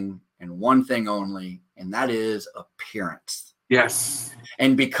thing and one thing only, and that is appearance. Yes.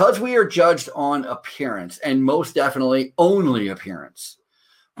 And because we are judged on appearance, and most definitely only appearance,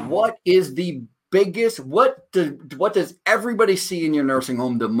 what is the biggest, what does everybody see in your nursing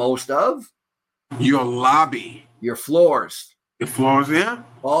home the most of? Your lobby. Your floors. Your floors, yeah.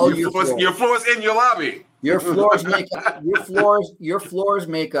 All your floors in your lobby. Your floors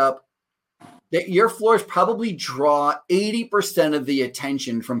your floors probably draw 80% of the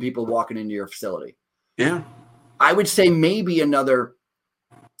attention from people walking into your facility. Yeah. I would say maybe another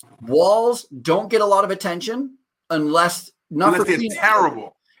walls don't get a lot of attention unless they're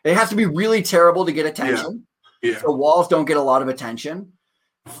terrible. It has to be really terrible to get attention. Yeah. So walls don't get a lot of attention.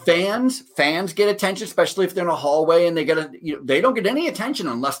 Fans get attention, especially if they're in a hallway and they don't get any attention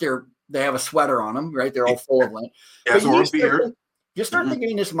unless they have a sweater on them, right? They're all full of lint. Yes, or a beard. You start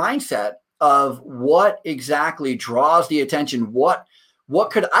thinking this mindset of what exactly draws the attention. What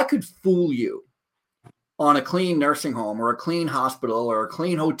I could fool you on a clean nursing home or a clean hospital or a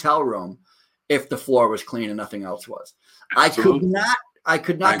clean hotel room if the floor was clean and nothing else was. Absolutely. I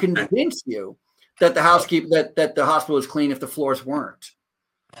could not convince you that the hospital is clean if the floors weren't.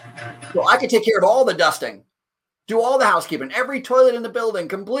 So I could take care of all the dusting, do all the housekeeping, every toilet in the building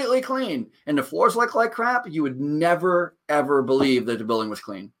completely clean, and the floors look like crap. You would never, ever believe that the building was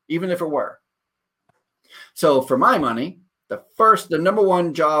clean, even if it were. So for my money, the number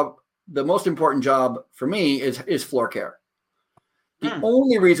one job the most important job for me is floor care. The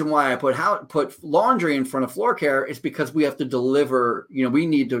only reason why I put laundry in front of floor care is because we have to deliver, we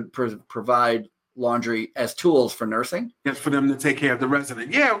need to provide laundry as tools for nursing. Yes, for them to take care of the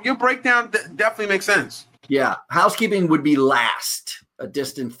resident. Yeah, your breakdown definitely makes sense. Yeah, housekeeping would be last, a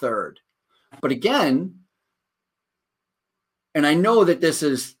distant third. But again, and I know that this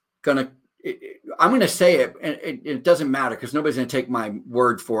is I'm going to say it, and it doesn't matter because nobody's going to take my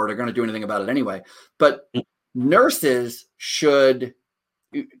word for it or going to do anything about it anyway. But nurses should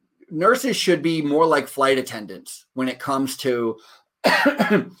be more like flight attendants when it comes to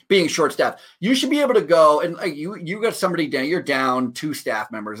being short staffed. You should be able to go and you got somebody down, you're down 2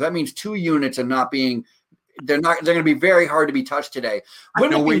 staff members. That means 2 units are they're going to be very hard to be touched today. I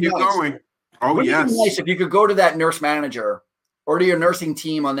know where you're going. Oh, yes. It be nice if you could go to that nurse manager or to your nursing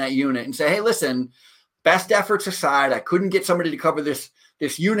team on that unit and say, hey, listen, best efforts aside, I couldn't get somebody to cover this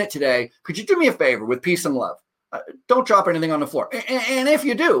unit today. Could you do me a favor with peace and love? Don't drop anything on the floor. And if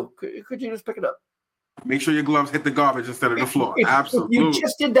you do, could you just pick it up? Make sure your gloves hit the garbage instead of the floor. Absolutely. If you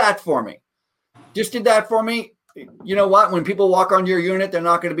just did that for me. You know what? When people walk onto your unit, they're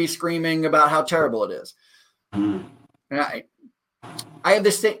not going to be screaming about how terrible it is. And I have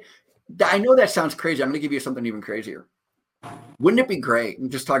this thing. I know that sounds crazy. I'm going to give you something even crazier. Wouldn't it be great? I'm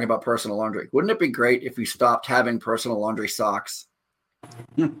just talking about personal laundry. Wouldn't it be great if we stopped having personal laundry socks?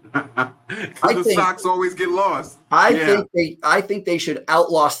 Socks always get lost. I think they should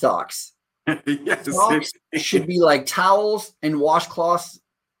outlaw socks. Yes. Socks should be like towels and washcloths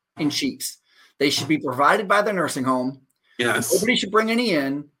and sheets. They should be provided by the nursing home. Yes. Nobody should bring any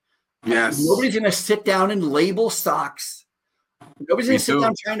in. Yes. Nobody's going to sit down and label socks. Nobody's going to sit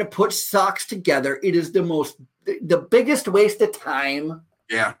down trying to put socks together. It is the biggest waste of time.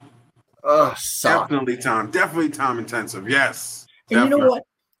 Yeah. Socks. Definitely time intensive. Yes. And definitely. You know what?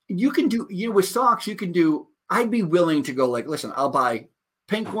 You can do, with socks, I'd be willing to go like, listen, I'll buy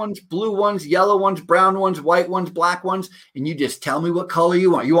pink ones, blue ones, yellow ones, brown ones, white ones, black ones, and you just tell me what color you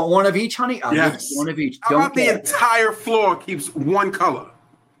want. You want one of each, honey? I'll give you one of each. How about the entire floor keeps one color?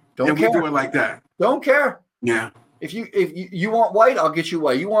 Don't care. We do it like that. Don't care. Yeah. If you want white, I'll get you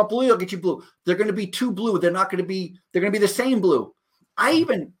white. You want blue, I'll get you blue. They're going to be 2 blue. They're going to be the same blue. I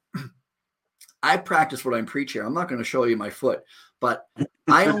practice what I'm preaching. I'm not going to show you my foot, but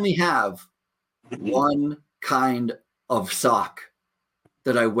I only have one kind of sock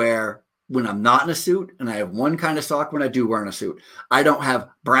that I wear when I'm not in a suit, and I have one kind of sock when I do wear in a suit. I don't have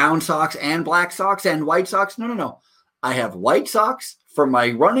brown socks and black socks and white socks. No. I have white socks for my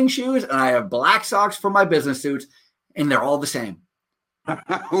running shoes, and I have black socks for my business suits, and they're all the same. I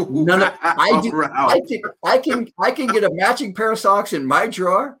can get a matching pair of socks in my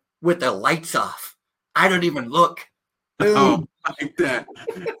drawer with the lights off. I don't even look. Oh, like that.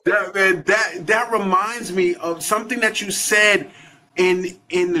 That reminds me of something that you said in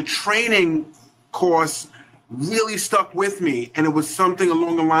the training course. Really stuck with me, and it was something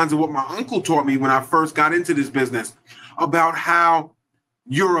along the lines of what my uncle taught me when I first got into this business about how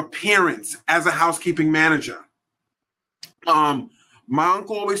your appearance as a housekeeping manager. My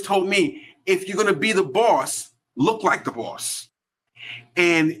uncle always told me, if you're going to be the boss, look like the boss.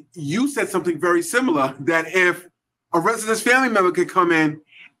 And you said something very similar, that if a resident's family member could come in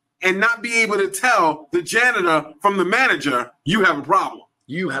and not be able to tell the janitor from the manager, you have a problem.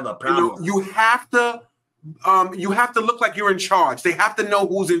 You have a problem. You have to look like you're in charge. They have to know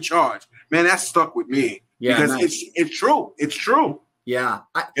who's in charge. Man, that stuck with me. Yeah, because it's true. It's true. Yeah.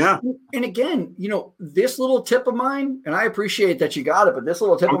 And again, this little tip of mine, and I appreciate that you got it, but this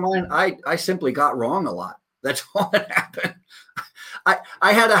little tip of mine, I simply got wrong a lot. That's all that happened.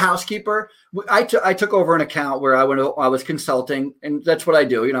 I had a housekeeper. I took over an account where I was consulting, and that's what I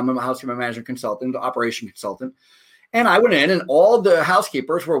do. I'm a housekeeping management consultant, operation consultant. And I went in, and all the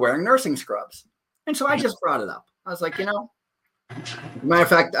housekeepers were wearing nursing scrubs. And so I just brought it up. I was like, matter of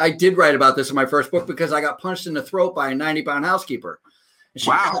fact, I did write about this in my first book because I got punched in the throat by a 90-pound housekeeper. And she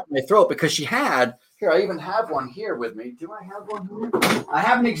cut my throat because she had, here, I even have one here with me. Do I have one here? I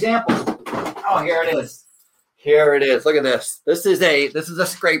have an example. Oh, here it is. Here it is. Look at this. This is a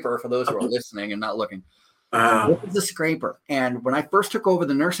scraper for those who are listening and not looking. This is a scraper. And when I first took over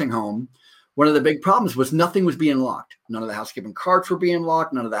the nursing home, one of the big problems was nothing was being locked. None of the housekeeping carts were being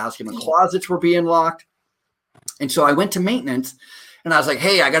locked. None of the housekeeping closets were being locked. And so I went to maintenance, and I was like,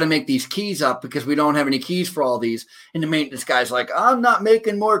 hey, I got to make these keys up because we don't have any keys for all these. And the maintenance guy's like, I'm not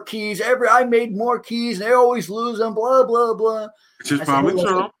making more keys. I made more keys, and they always lose them, blah, blah, blah. Which is probably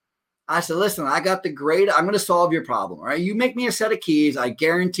true. I said, listen, I got the grade. I'm going to solve your problem. All right. You make me a set of keys. I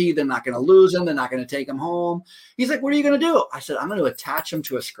guarantee they're not going to lose them. They're not going to take them home. He's like, what are you going to do? I said, I'm going to attach them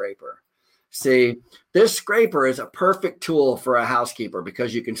to a scraper. See, this scraper is a perfect tool for a housekeeper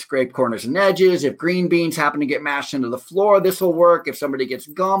because you can scrape corners and edges. If green beans happen to get mashed into the floor, this will work. If somebody gets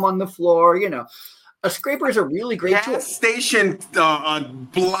gum on the floor, a scraper is a really great tool. Station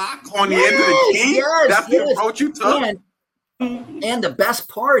block on the end of the key. That's the approach you took. And the best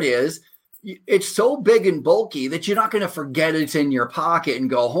part is it's so big and bulky that you're not going to forget it's in your pocket and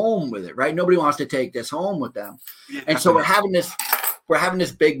go home with it, right? Nobody wants to take this home with them. Yeah. And so we're having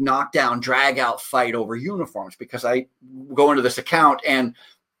this big knockdown, drag out fight over uniforms because I go into this account and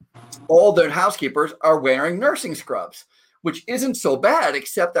all the housekeepers are wearing nursing scrubs, which isn't so bad,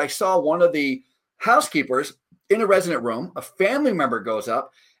 except I saw one of the housekeepers in a resident room, a family member goes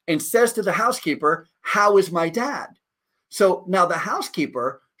up and says to the housekeeper, how is my dad? So now the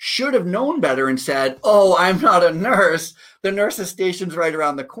housekeeper should have known better and said, oh, I'm not a nurse. The nurse's station's right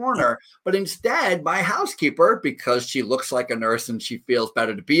around the corner. But instead, my housekeeper, because she looks like a nurse and she feels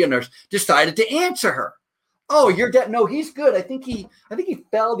better to be a nurse, decided to answer her. Oh, your dad? No, he's good. I think he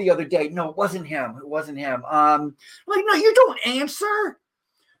fell the other day. No, it wasn't him. I'm like, no, you don't answer.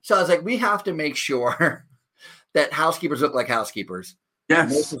 So I was like, we have to make sure that housekeepers look like housekeepers.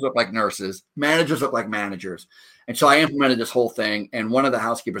 Yes. Nurses look like nurses. Managers look like managers. And so I implemented this whole thing. And one of the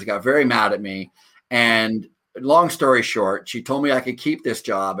housekeepers got very mad at me. And long story short, she told me I could keep this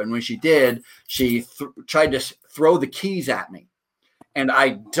job. And when she did, she tried to throw the keys at me. And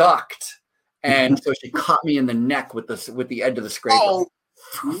I ducked. And so she caught me in the neck with the edge of the scraper. Oh,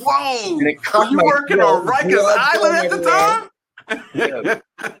 whoa. And it cut Were you working on Rikers Island at the time?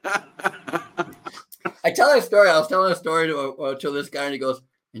 I tell that story. I was telling a story to this guy, and he goes,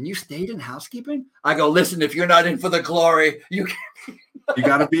 and you stayed in housekeeping? I go, listen, if you're not in for the glory, you can't. You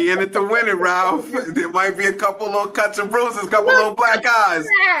got to be in it to win it, Ralph. There might be a couple little cuts and bruises, a couple little black eyes,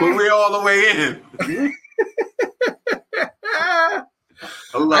 but we're all the way in.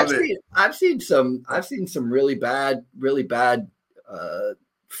 I love it. I've seen some really bad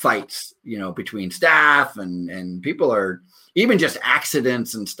fights, between staff and people, are even just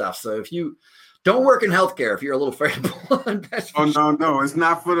accidents and stuff. So if you don't work in healthcare, if you're a little afraid of blood, no, it's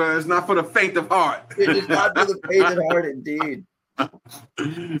not for the faint of heart. It is not for the faint of heart, indeed.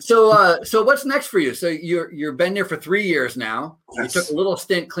 So what's next for you? So you've been there for 3 years now. Yes. You took a little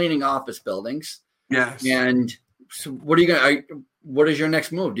stint cleaning office buildings. Yes. And so what is your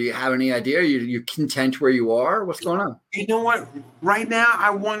next move? Do you have any idea? Are you content where you are? What's going on? You know what? Right now,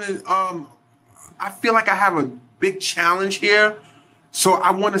 I feel like I have a big challenge here. So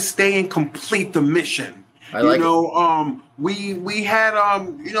I want to stay and complete the mission. We had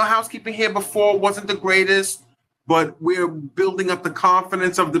housekeeping here before wasn't the greatest, but we're building up the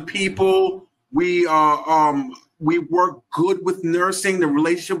confidence of the people. We work good with nursing. The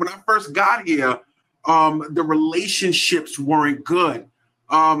relationship when I first got here, the relationships weren't good.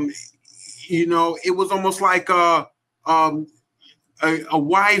 It was almost like a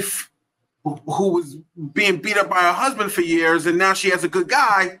wife who was being beat up by her husband for years, and now she has a good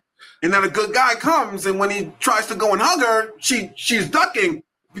guy, and then a good guy comes, and when he tries to go and hug her, she's ducking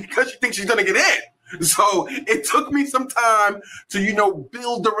because she thinks she's gonna get hit. So it took me some time to,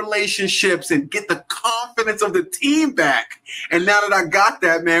 build the relationships and get the confidence of the team back. And now that I got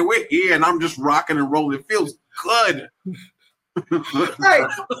that, man, we're here, and I'm just rocking and rolling. It feels good. I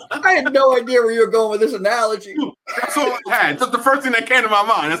had no idea where you were going with this analogy. That's all I had. That's the first thing that came to my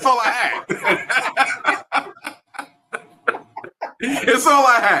mind. That's all I had. It's all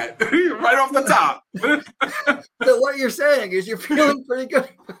I had. Right off the top. So what you're saying is you're feeling pretty good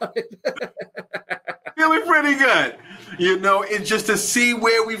about it. Feeling pretty good. It's just to see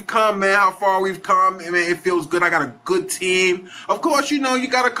where we've come, man, how far we've come. I mean, it feels good. I got a good team. Of course, you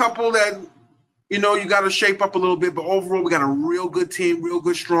got a couple that you got to shape up a little bit, but overall, we got a real good team, real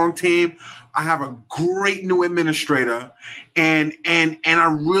good, strong team. I have a great new administrator, and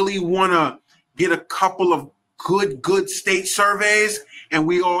I really want to get a couple of good state surveys, and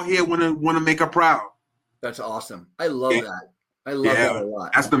we all here want to make her proud. That's awesome. I love that. I love that a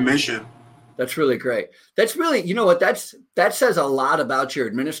lot. That's the mission. That's really great. That's really, that says a lot about your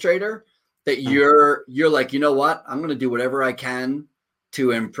administrator, that you're like, you know what, I'm going to do whatever I can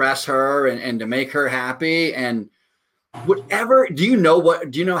to impress her and to make her happy, and whatever. Do you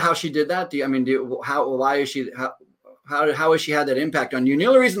know how she did that? How has she had that impact on you? And the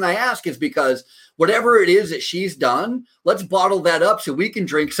only reason I ask is because whatever it is that she's done, let's bottle that up so we can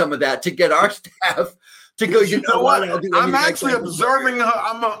drink some of that to get our staff to go. You know what? I'm actually observing her.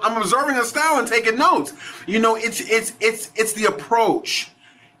 I'm observing her style and taking notes. It's the approach.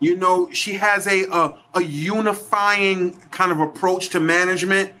 You know, she has a unifying kind of approach to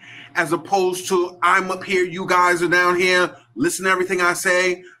management, as opposed to I'm up here, you guys are down here, listen to everything I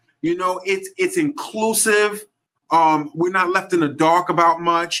say. You know, it's inclusive. We're not left in the dark about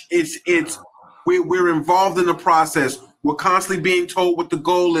much. We're involved in the process. We're constantly being told what the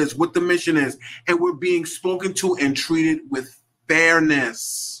goal is, what the mission is, and we're being spoken to and treated with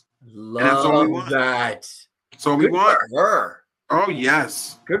fairness. Love that. So we want her. Oh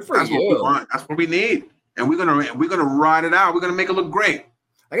yes, good for That's you. What we want. That's what we need, and we're gonna ride it out. We're gonna make it look great.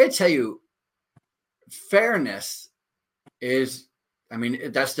 I gotta tell you, fairness is, I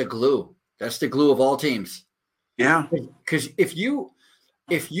mean, that's the glue. That's the glue of all teams. Yeah. Because if you're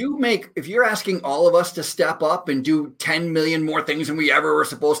asking all of us to step up and do 10 million more things than we ever were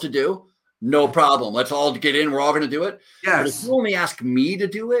supposed to do, no problem. Let's all get in. We're all going to do it. Yes. But if you only ask me to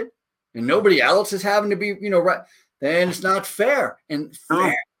do it and nobody else is having to be, right, then it's not fair. And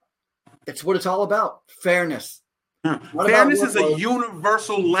fair, that's what it's all about. Fairness. Fairness is a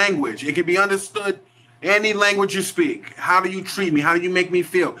universal language. It can be understood any language you speak. How do you treat me? How do you make me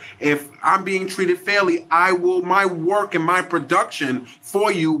feel? If I'm being treated fairly, my work and my production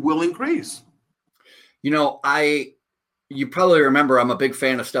for you will increase. You probably remember I'm a big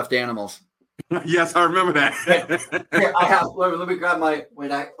fan of stuffed animals. Yes, I remember that. Here, I have. Let me grab my.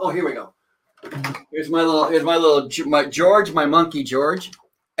 Here we go. Here's my George, my monkey George,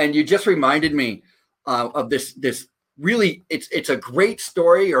 and you just reminded me of this. Really, it's a great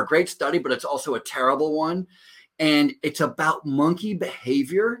story or a great study, but it's also a terrible one, and it's about monkey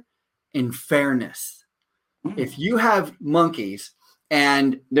behavior and fairness. If you have monkeys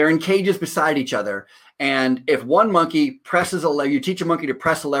and they're in cages beside each other, and if one monkey presses a lever, you teach a monkey to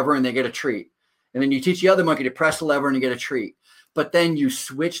press a lever and they get a treat. And then you teach the other monkey to press a lever and you get a treat. But then you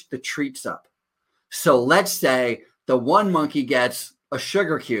switch the treats up. So let's say the one monkey gets a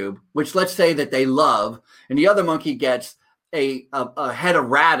sugar cube, which let's say that they love, and the other monkey gets a head of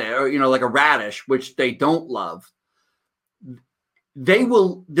radish, or like a radish, which they don't love. They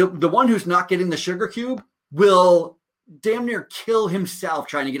will, the one who's not getting the sugar cube will damn near kill himself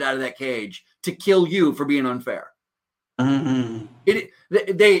trying to get out of that cage to kill you for being unfair. Mm-hmm.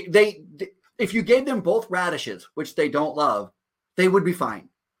 If you gave them both radishes, which they don't love, they would be fine.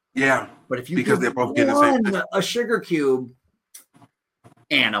 Yeah, but if you because they're both getting a sugar cube,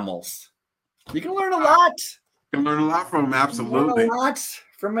 animals, you can learn a lot. You can learn a lot from them. Absolutely, learn a lot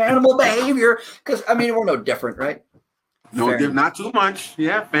from animal behavior. Because we're no different, right? No, not too much.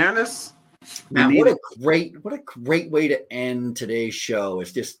 Yeah, fairness. Man, what a great way to end today's show.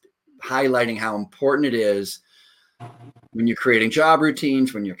 Is just highlighting how important it is when you're creating job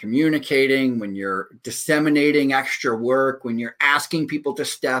routines, when you're communicating, when you're disseminating extra work, when you're asking people to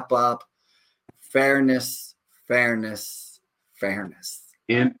step up. Fairness, fairness, fairness.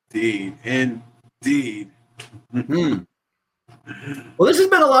 Indeed. Mm-hmm. Well, this has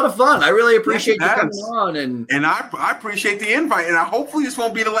been a lot of fun. I really appreciate you coming on, and I appreciate the invite, and hopefully this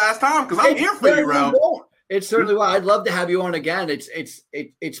won't be the last time because I'm here for you, Ralph. It certainly will. I'd love to have you on again.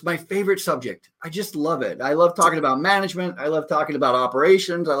 It's my favorite subject. I just love it. I love talking about management. I love talking about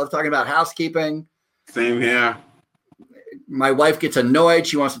operations. I love talking about housekeeping. Same here. My wife gets annoyed.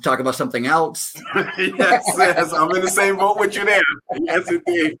 She wants to talk about something else. yes. I'm in the same boat with you there. Yes,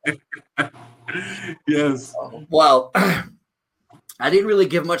 indeed. Yes. Well, I didn't really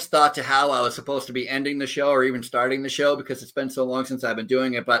give much thought to how I was supposed to be ending the show or even starting the show because it's been so long since I've been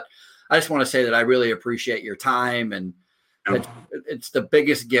doing it. But I just want to say that I really appreciate your time, and it's the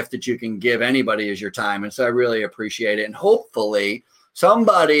biggest gift that you can give anybody is your time. And so I really appreciate it. And hopefully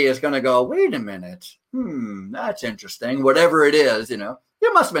somebody is going to go, wait a minute. That's interesting. Whatever it is,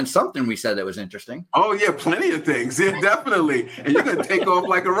 there must have been something we said that was interesting. Oh yeah. Plenty of things. Yeah, definitely. And you're going to take off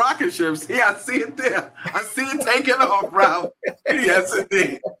like a rocket ship. See, I see it there. I see it taking off, Ralph. Yes,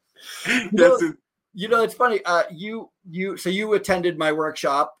 indeed. It's funny. So you attended my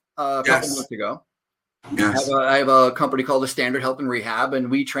workshop a couple months ago. Yes. I have a company called the Standard Health and Rehab, and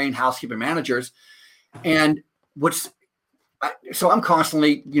we train housekeeping managers. And so I'm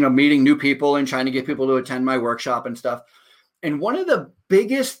constantly, meeting new people and trying to get people to attend my workshop and stuff. And one of the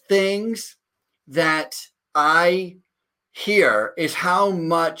biggest things that I hear is how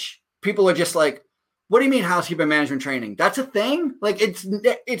much people are just like, what do you mean housekeeping management training? That's a thing? Like it's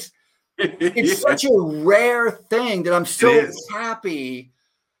such a rare thing that I'm so happy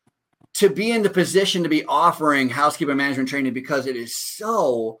to be in the position to be offering housekeeping management training because it is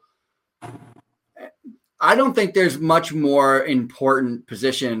so, I don't think there's much more important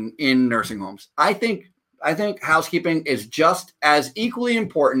position in nursing homes. I think housekeeping is just as equally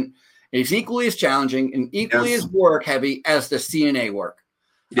important, is equally as challenging, and equally as work heavy as the CNA work.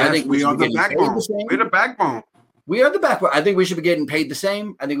 Yes, I think we are the getting paid backbone. the same. We're the backbone. We are the backbone. I think we should be getting paid the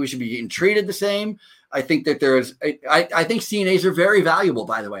same. I think we should be getting treated the same. I think that I think CNAs are very valuable,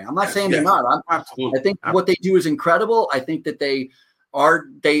 by the way. I'm not saying they're not. Absolutely. I think what they do is incredible. I think that they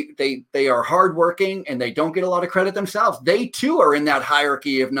are hardworking and they don't get a lot of credit themselves. They too are in that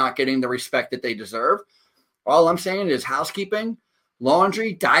hierarchy of not getting the respect that they deserve. All I'm saying is housekeeping,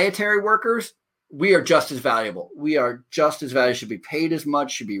 laundry, dietary workers, we are just as valuable. We are just as valuable, should be paid as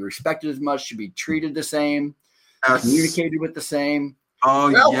much, should be respected as much, should be treated the same, communicated with the same.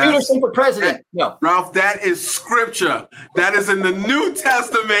 Oh, Ralph yes. Peterson for president. No. Ralph, that is scripture. That is in the New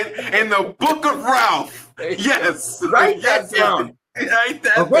Testament, in the book of Ralph. Yes. Write that down. Write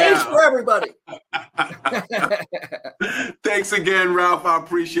that raise down. for everybody. Thanks again, Ralph. I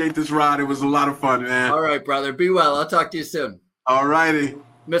appreciate this ride. It was a lot of fun, man. All right, brother. Be well. I'll talk to you soon. All righty.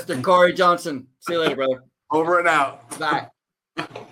 Mr. Corey Johnson. See you later, brother. Over and out. Bye.